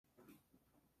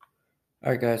All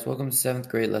right, guys, welcome to 7th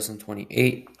grade lesson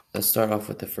 28. Let's start off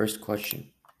with the first question.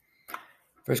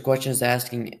 First question is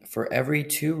asking, for every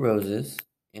 2 roses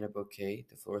in a bouquet,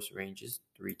 the florist arranges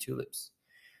 3 tulips.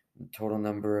 The total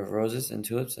number of roses and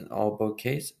tulips in all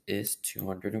bouquets is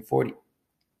 240.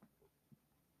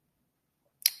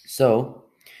 So,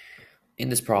 in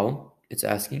this problem, it's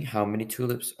asking how many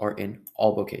tulips are in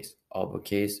all bouquets. All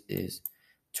bouquets is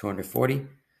 240.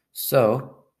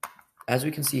 So, as we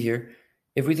can see here,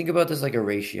 if we think about this like a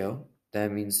ratio,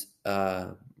 that means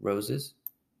roses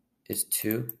is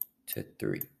 2 to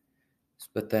 3.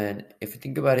 But then if you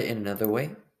think about it in another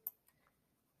way,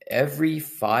 every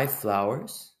 5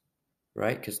 flowers,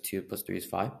 right? Because 2 plus 3 is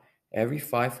 5. Every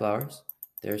 5 flowers,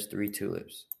 there's 3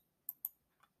 tulips.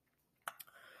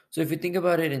 So if you think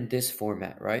about it in this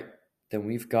format, right? Then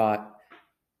we've got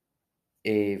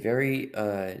a very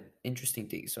interesting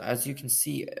thing. So as you can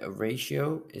see, a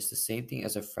ratio is the same thing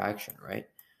as a fraction, right?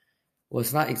 Well,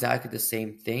 it's not exactly the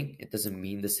same thing. It doesn't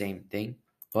mean the same thing,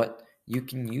 but you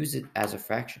can use it as a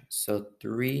fraction. So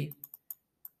 3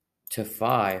 to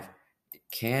 5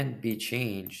 can be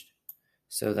changed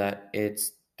so that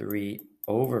it's 3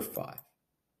 over 5.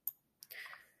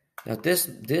 Now this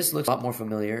looks a lot more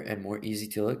familiar and more easy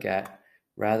to look at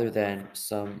rather than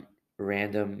some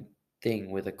random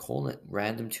thing with a colon,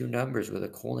 random 2 numbers with a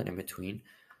colon in between.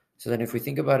 So then if we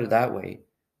think about it that way,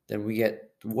 then we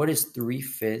get what is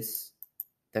 3/5?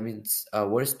 That means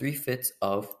what is 3/5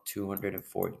 of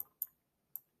 240?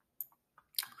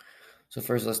 So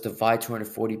first let's divide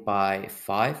 240 by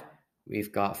 5.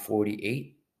 We've got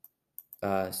 48.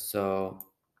 So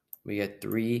we get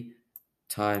 3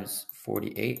 times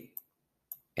 48.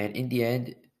 And in the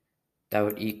end, that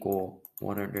would equal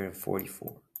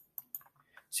 144.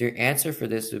 So your answer for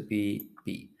this would be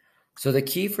B. So the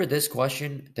key for this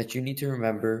question that you need to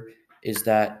remember is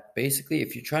that basically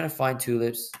if you're trying to find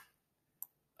tulips,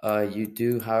 you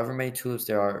do however many tulips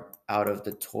there are out of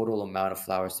the total amount of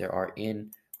flowers there are in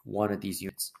one of these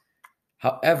units.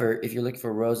 However, if you're looking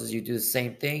for roses, you do the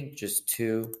same thing, just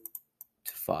 2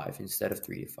 to 5 instead of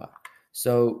 3 to 5.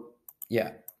 So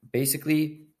yeah,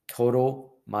 basically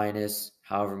total minus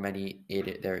however many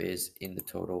there is in the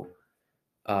total,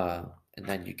 and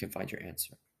then you can find your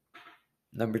answer.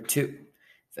 Number 2,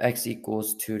 if x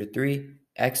equals 2 to 3,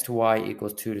 x to y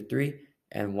equals 2 to 3,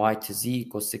 and y to z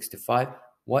equals 6 to 5,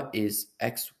 what is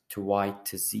x to y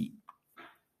to z?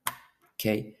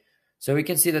 Okay, so we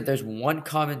can see that there's one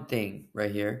common thing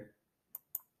right here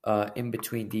in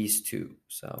between these two.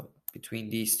 So between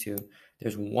these two,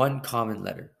 there's one common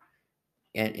letter,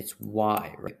 and it's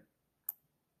y, right?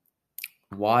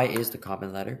 Y is the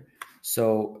common letter,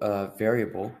 so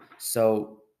variable.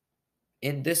 So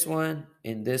in this one,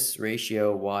 in this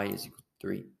ratio, y is equal to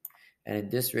 3, and in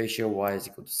this ratio, y is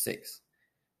equal to 6.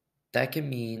 That can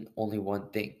mean only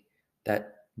one thing,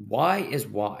 that y is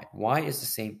y. Y is the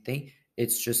same thing.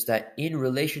 It's just that in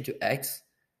relation to x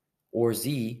or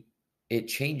z, it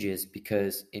changes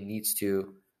because it needs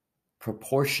to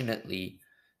proportionately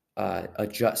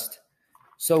adjust.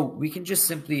 So we can just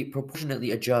simply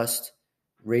proportionately adjust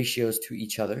ratios to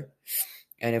each other.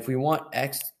 And if we want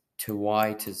x to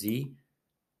y to z,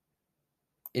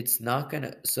 it's not going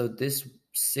to, so this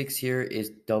 6 here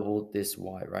is double this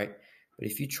y, right? But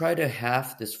if you try to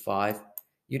half this 5,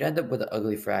 you'd end up with an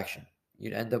ugly fraction.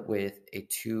 You'd end up with a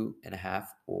 2.5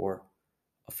 or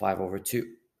a 5 over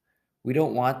 2. We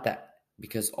don't want that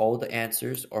because all the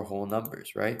answers are whole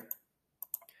numbers, right?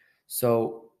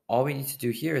 So all we need to do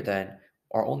here then,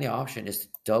 our only option is to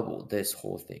double this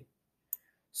whole thing.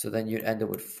 So then you'd end up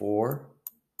with 4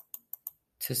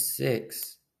 to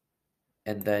 6,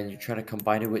 and then you're trying to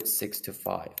combine it with 6 to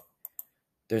 5.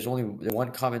 There's only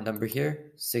one common number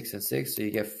here, 6 and 6, so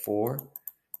you get 4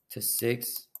 to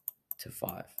 6 to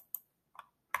 5.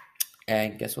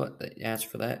 And guess what? The answer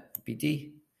for that would be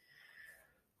D.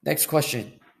 Next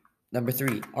question. Number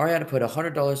 3. Ariana put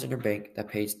 $100 in her bank that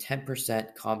pays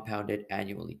 10% compounded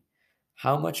annually.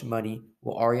 How much money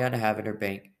will Ariana have in her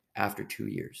bank after 2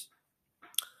 years?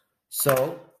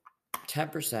 So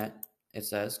 10%, it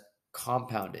says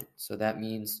compounded. So that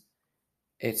means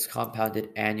it's compounded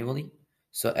annually.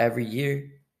 So every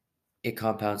year it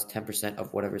compounds 10%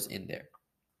 of whatever's in there.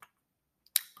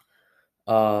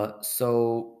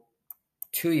 So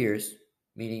 2 years,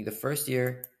 meaning the first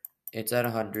year it's at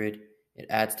 100, it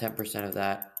adds 10% of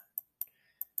that.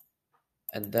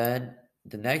 And then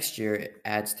the next year it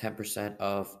adds 10%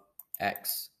 of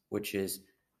x, which is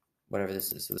whatever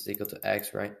this is. So this is equal to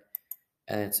x, right?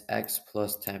 And it's x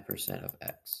plus 10% of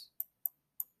x.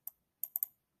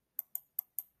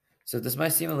 So this might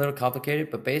seem a little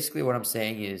complicated, but basically what I'm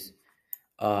saying is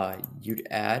you'd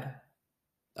add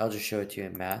I'll just show it to you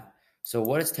in math. So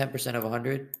what is 10% of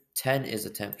 100? 10 is a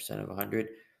 10% of 100.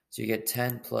 So you get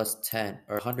 10 plus 10,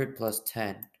 or 100 plus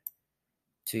 10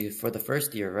 for the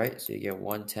first year, right? So you get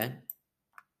 110.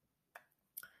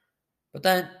 But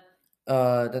then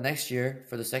the next year,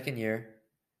 for the second year,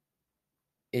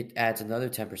 it adds another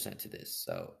 10% to this.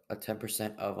 So a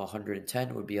 10% of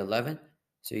 110 would be 11.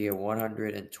 So you get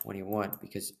 121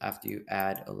 because after you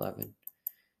add 11,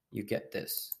 you get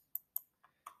this.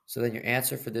 So then your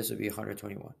answer for this would be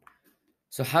 121.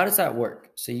 So how does that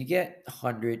work? So you get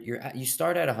 100, you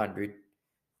start at 100,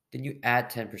 then you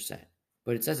add 10%.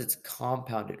 But it says it's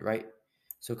compounded, right?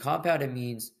 So compounded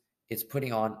means it's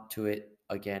putting on to it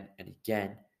again and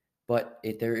again, but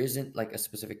there isn't like a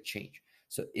specific change.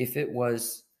 So if it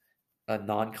was a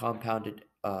non-compounded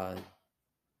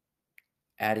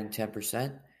adding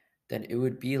 10%, then it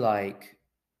would be like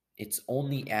it's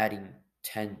only adding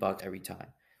 $10 every time.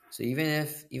 So even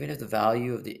if the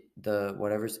value of the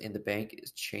whatever's in the bank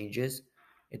changes,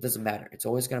 it doesn't matter. It's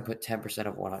always going to put 10%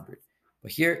 of 100.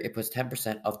 But here it puts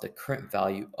 10% of the current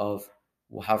value of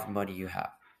however money you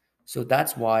have. So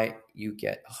that's why you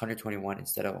get 121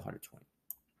 instead of 120.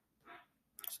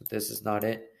 So this is not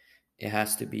it. It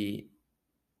has to be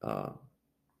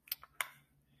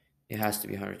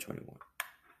 121.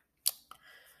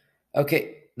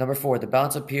 Okay, number 4. The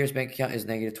balance of Peter's bank account is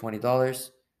negative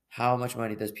 $20. How much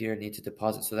money does Peter need to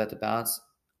deposit so that the balance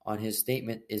on his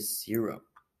statement is 0?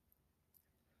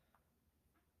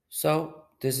 So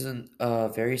this is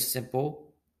very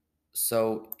simple.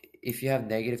 So if you have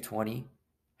negative 20,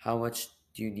 how much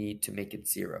do you need to make it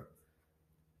 0?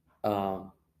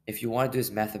 If you want to do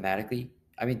this mathematically,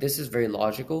 I mean, this is very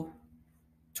logical.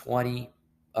 20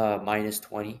 minus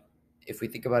 20. If we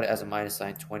think about it as a minus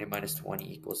sign, 20 minus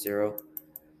 20 equals 0.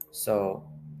 So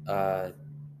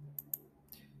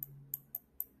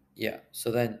yeah,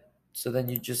 so then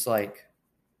you just like,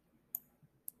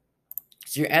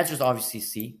 so your answer is obviously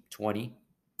C, 20.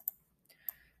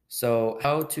 So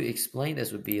how to explain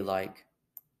this would be like,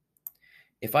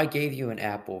 if I gave you an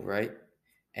apple, right?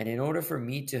 And in order for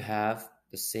me to have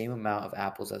the same amount of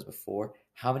apples as before,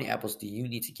 how many apples do you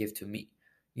need to give to me?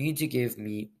 You need to give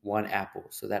me 1 apple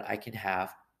so that I can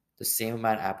have the same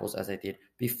amount of apples as I did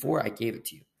before I gave it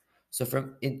to you. So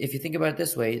if you think about it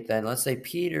this way, then let's say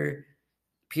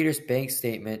Peter's bank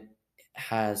statement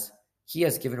has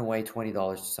given away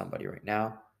 $20 to somebody right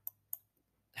now.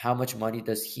 How much money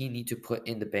does he need to put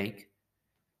in the bank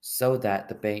so that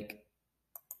the bank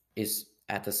is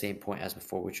at the same point as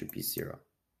before, which would be 0?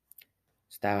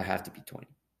 So that would have to be 20.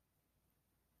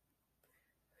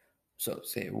 So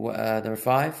say number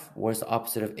 5, what is the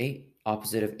opposite of 8?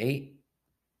 Opposite of 8,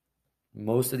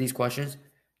 most of these questions,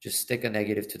 just stick a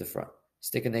negative to the front.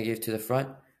 Stick a negative to the front,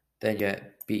 then you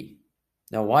get B.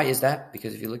 Now why is that?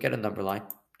 Because if you look at a number line,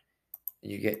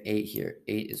 and you get 8 here,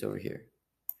 8 is over here,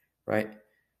 right?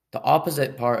 The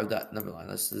opposite part of that number line,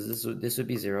 this would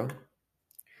be 0.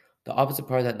 The opposite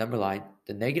part of that number line,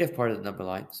 the negative part of the number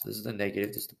line, so this is the negative,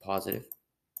 this is the positive.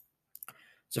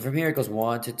 So from here it goes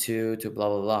 1 to 2 to blah,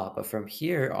 blah, blah. But from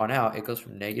here on out, it goes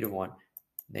from negative 1,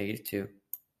 negative 2,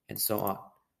 and so on.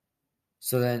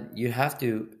 So then you have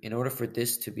to, in order for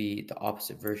this to be the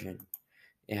opposite version,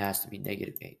 it has to be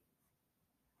negative 8.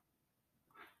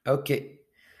 Okay.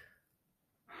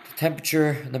 The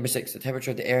temperature, number 6, the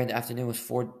temperature of the air in the afternoon was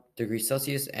 4 degrees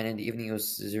Celsius, and in the evening it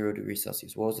was 0 degrees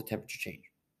Celsius. What was the temperature change?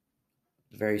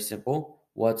 Very simple.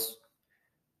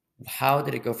 How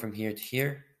did it go from here to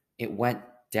here? It went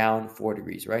down 4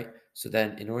 degrees, right? So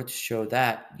then in order to show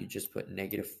that, you just put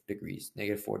negative 4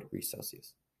 degrees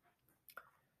Celsius.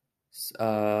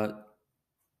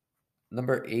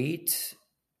 Number 8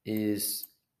 is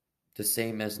the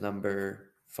same as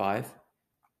number 5.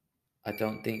 I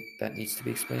don't think that needs to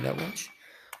be explained that much.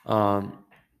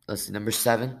 Let's see, number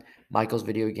 7. Michael's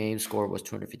video game score was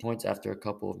 250 points. After a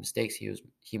couple of mistakes,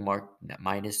 he marked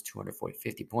minus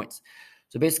 250 points.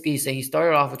 So basically, he's saying he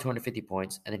started off with 250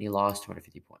 points, and then he lost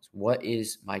 250 points. What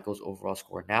is Michael's overall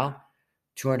score now?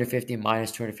 250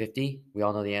 minus 250. We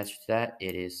all know the answer to that.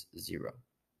 It is 0.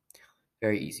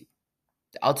 Very easy.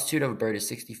 The altitude of a bird is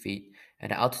 60 feet,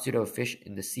 and the altitude of a fish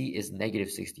in the sea is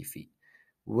negative 60 feet.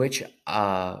 Which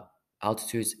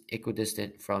altitude is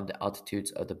equidistant from the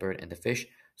altitudes of the bird and the fish?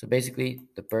 So basically,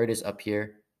 the bird is up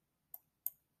here.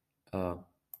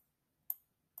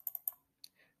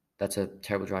 That's a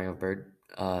terrible drawing of a bird.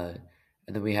 And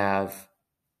then we have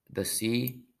the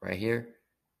sea right here.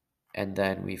 And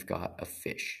then we've got a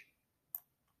fish.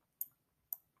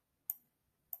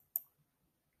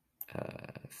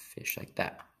 Fish like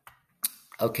that.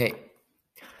 Okay.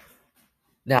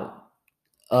 Now,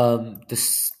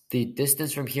 The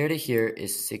distance from here to here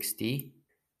is 60.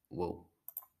 Whoa.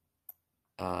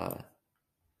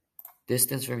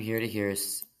 Distance from here to here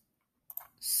is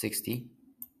 60,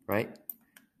 right?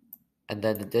 And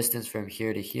then the distance from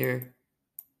here to here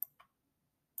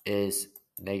is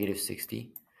negative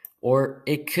 60. Or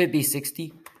it could be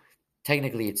 60.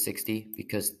 Technically, it's 60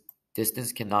 because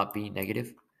distance cannot be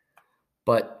negative.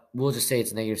 But we'll just say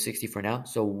it's negative 60 for now.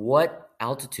 So what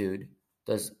altitude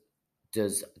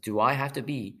do I have to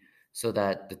be so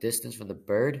that the distance from the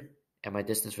bird and my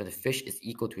distance from the fish is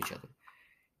equal to each other?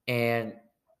 And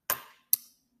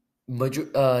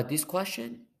this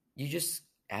question, you just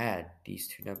add these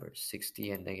two numbers,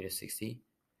 60 and negative 60,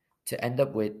 to end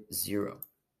up with 0.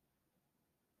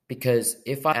 Because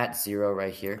if I add 0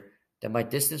 right here, then my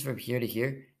distance from here to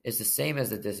here is the same as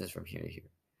the distance from here to here.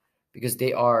 Because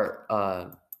they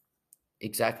are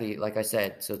exactly like I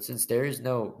said. So since there is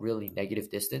no really negative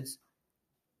distance,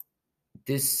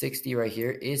 this 60 right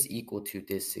here is equal to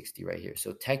this 60 right here.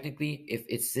 So technically, if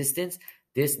it's distance,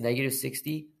 this negative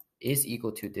 60 is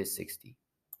equal to this 60.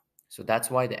 So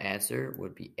that's why the answer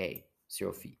would be A,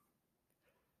 0 feet.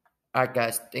 All right,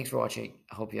 guys, thanks for watching.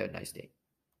 I hope you have a nice day.